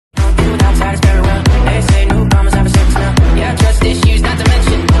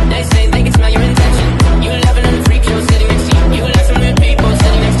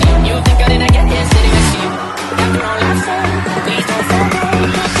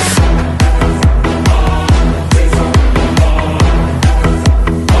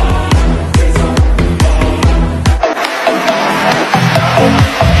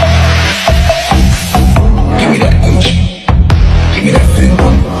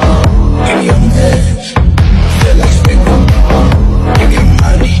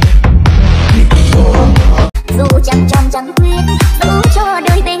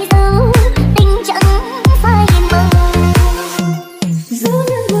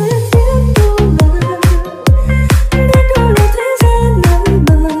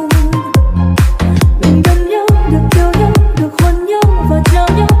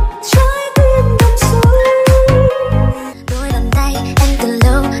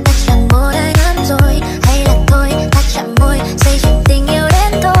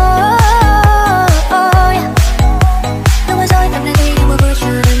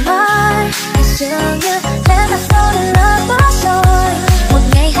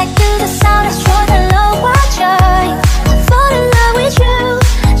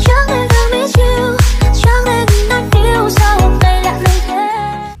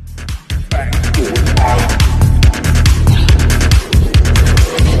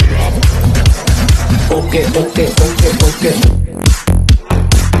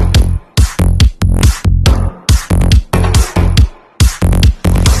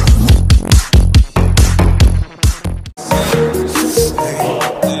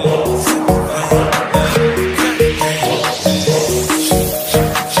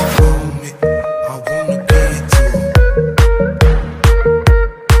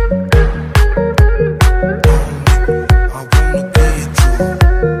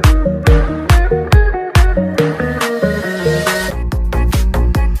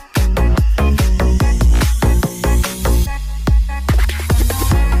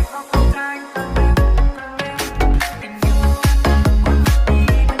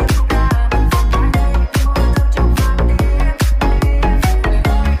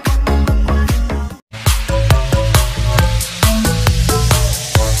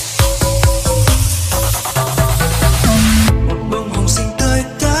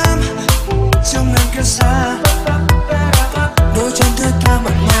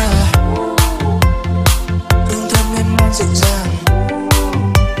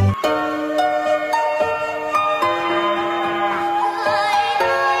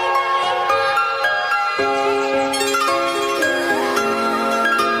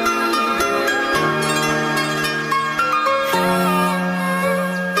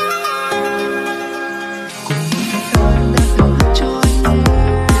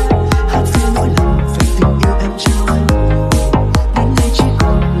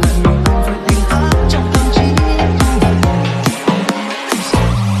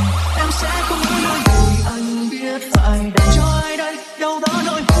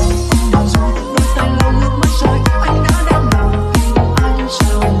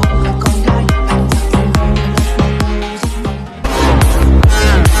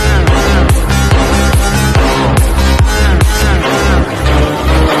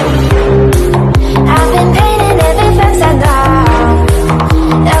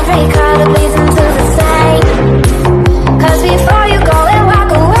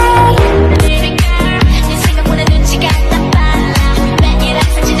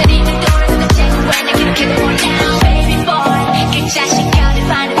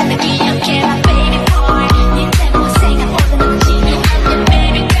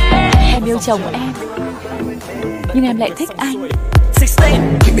chồng em, nhưng em lại thích anh.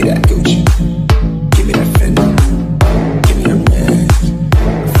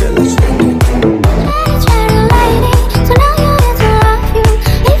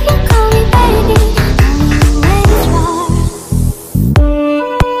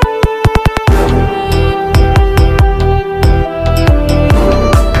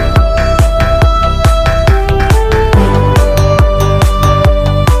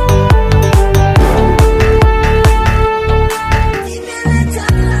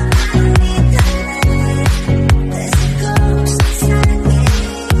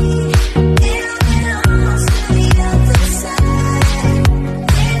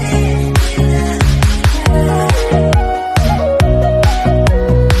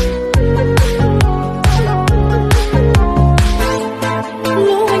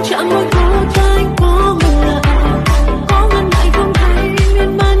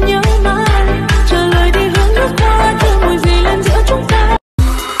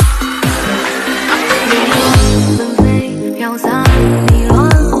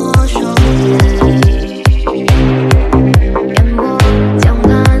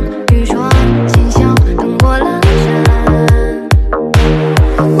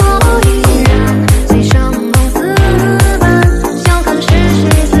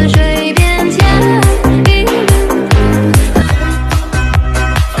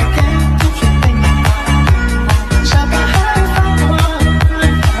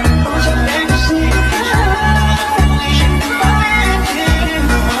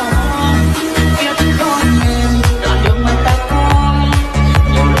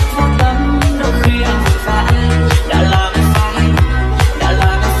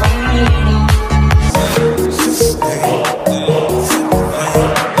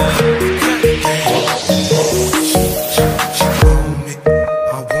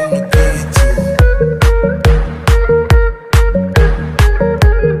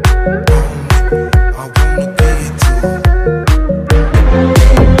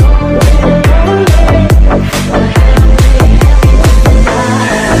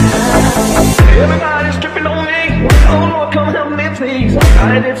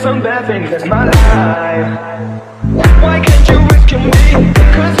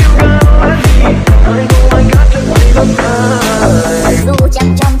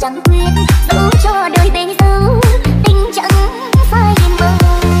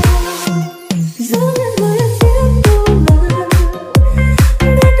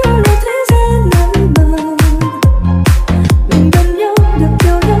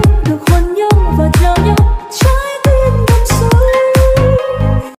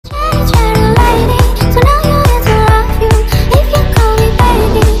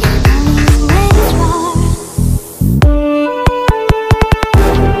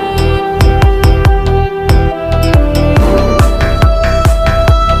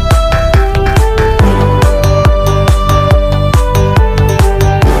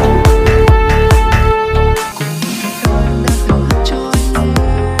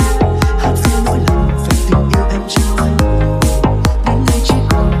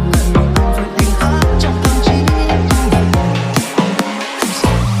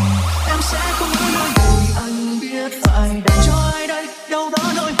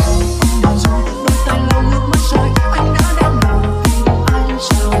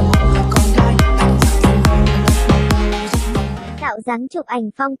 gắng chụp ảnh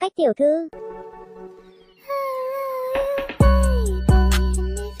phong cách tiểu thư.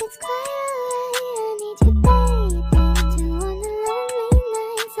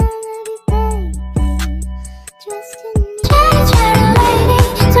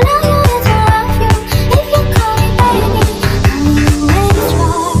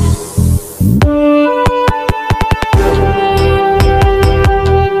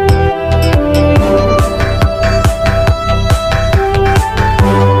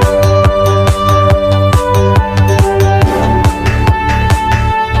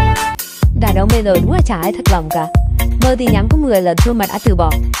 Bây giờ đúng là chả ai thật lòng cả. Mơ thì nhắm có 10 lần thôi mà đã từ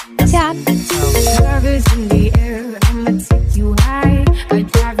bỏ. Chát.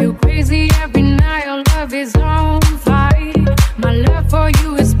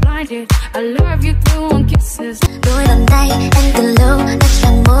 Đôi bàn tay anh từ lâu đã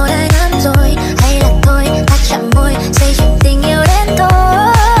chẳng mơ đã ngắn rồi. Hay là thôi ta chạm môi xây dựng tình yêu đến thôi.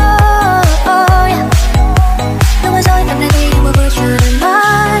 Đúng rồi tầm này đi mà vừa chưa đến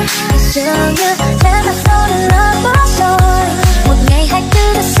mai. Dường như thế mà sao đã lỡ mất rồi. Một ngày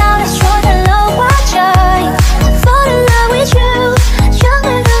 24 giờ sao đã trôi thật lâu quá trời. Fall in love with you, chẳng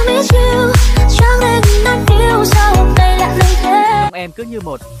thể nào biết you, chẳng thể ngừng yêu sao hôm nay lạ lùng thế. Em cứ như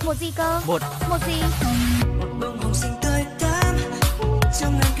một gì cơ? Một gì? Một bông hồng xinh tươi tắn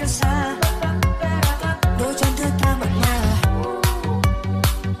trong ngân kia xa. Đôi chân thướt tha mặn mà.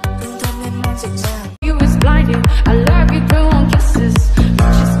 Hương thơm em mang dịu dàng. You is blinded. I love you through on kisses.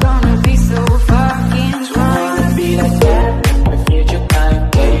 You're just gonna be so fucking fine. Wanna be like that. Mà phía trước ai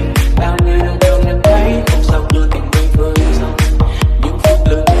kể. Bao nhiêu đường thương em thấy. Không sao đưa tình mình với dòng. Những phút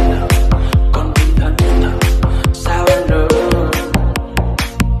lớn nào. Còn tinh thần nào. Sao em nỡ.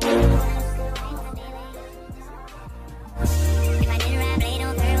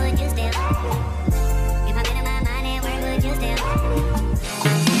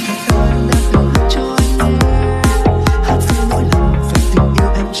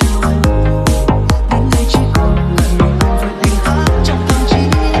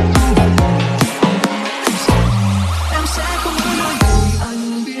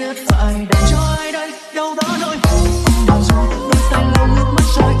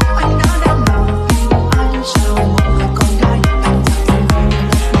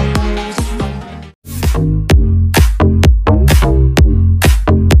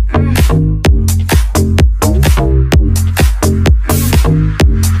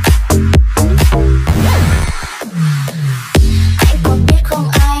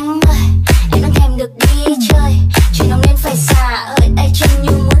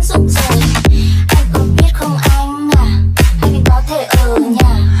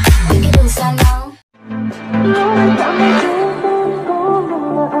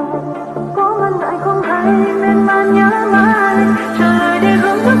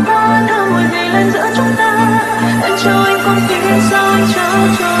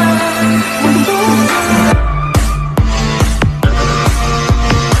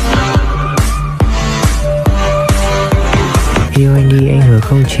 Yêu anh đi anh hứa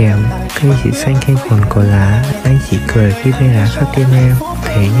không chém. Cây chỉ xanh khi còn có lá. Anh chỉ cười khi bên lá khắc tên em.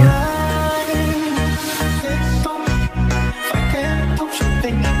 Thế nhá.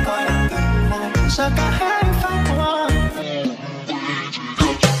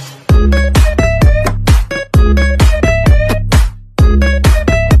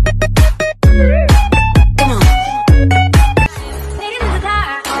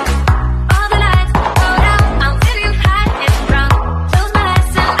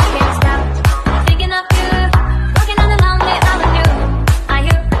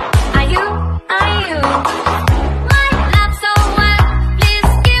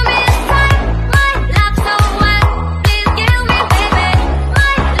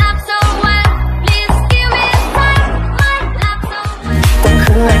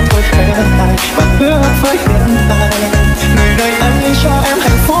 Hứa với